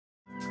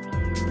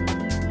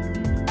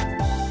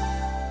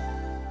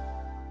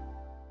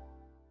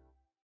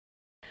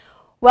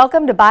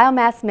Welcome to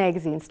Biomass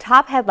Magazine's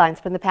top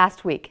headlines from the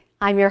past week.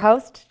 I'm your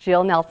host,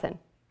 Jill Nelson.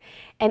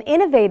 An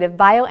innovative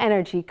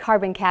bioenergy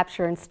carbon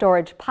capture and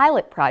storage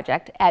pilot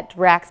project at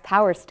Drax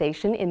Power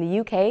Station in the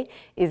UK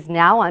is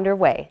now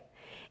underway.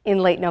 In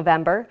late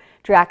November,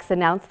 Drax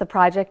announced the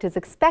project is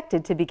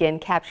expected to begin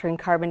capturing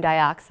carbon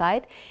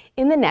dioxide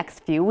in the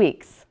next few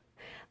weeks.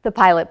 The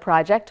pilot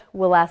project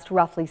will last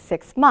roughly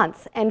 6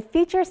 months and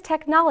features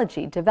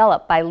technology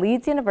developed by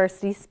Leeds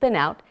University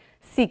spin-out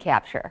Sea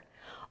Capture.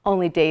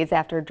 Only days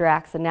after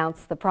Drax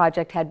announced the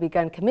project had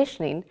begun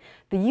commissioning,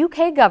 the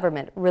UK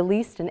government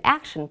released an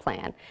action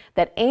plan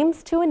that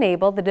aims to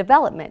enable the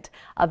development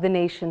of the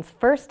nation's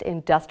first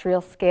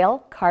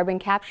industrial-scale carbon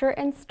capture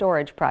and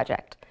storage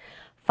project.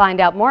 Find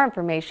out more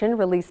information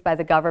released by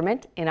the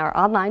government in our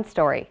online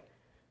story.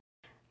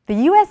 The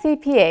US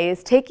EPA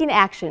is taking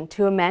action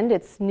to amend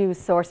its new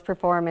source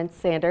performance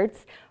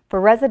standards for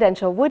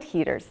residential wood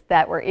heaters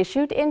that were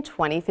issued in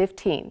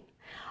 2015.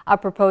 A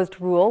proposed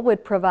rule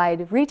would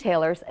provide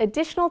retailers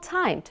additional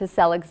time to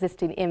sell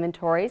existing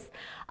inventories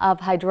of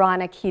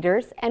hydronic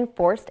heaters and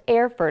forced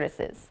air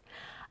furnaces.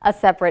 A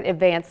separate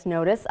advance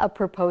notice of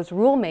proposed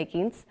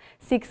rulemakings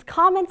seeks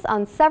comments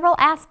on several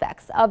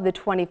aspects of the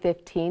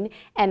 2015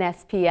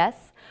 NSPS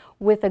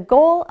with a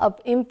goal of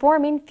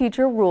informing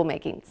future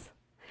rulemakings.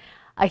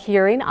 A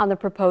hearing on the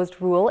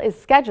proposed rule is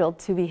scheduled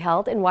to be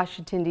held in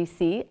Washington,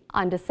 D.C.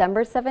 on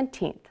December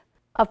 17th.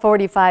 A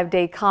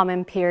 45-day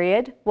comment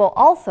period will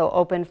also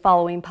open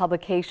following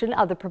publication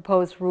of the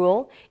proposed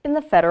rule in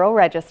the Federal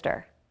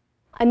Register.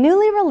 A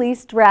newly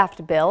released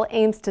draft bill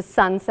aims to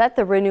sunset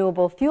the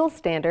renewable fuel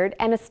standard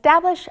and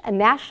establish a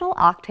national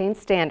octane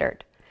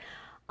standard.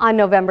 On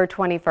November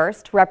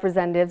 21st,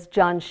 Representatives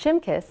John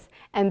Shimkus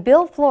and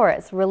Bill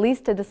Flores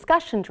released a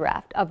discussion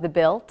draft of the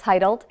bill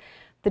titled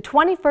the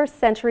 21st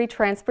Century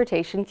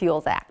Transportation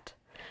Fuels Act.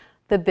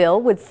 The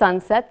bill would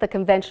sunset the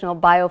conventional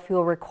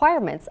biofuel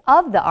requirements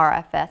of the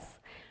RFS,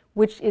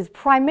 which is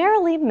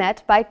primarily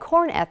met by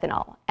corn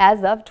ethanol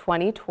as of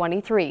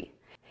 2023.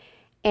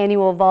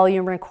 Annual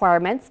volume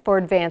requirements for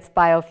advanced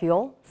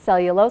biofuel,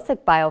 cellulosic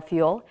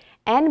biofuel,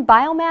 and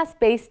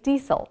biomass-based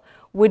diesel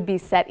would be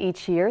set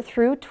each year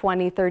through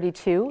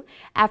 2032,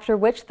 after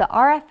which the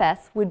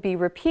RFS would be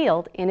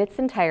repealed in its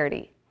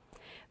entirety.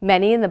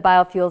 Many in the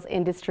biofuels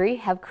industry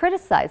have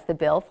criticized the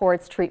bill for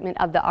its treatment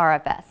of the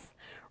RFS.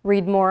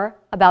 Read more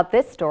about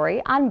this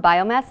story on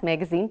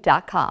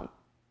biomassmagazine.com.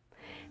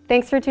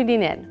 Thanks for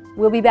tuning in.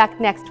 We'll be back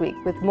next week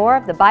with more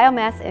of the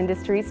biomass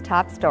industry's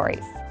top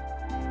stories.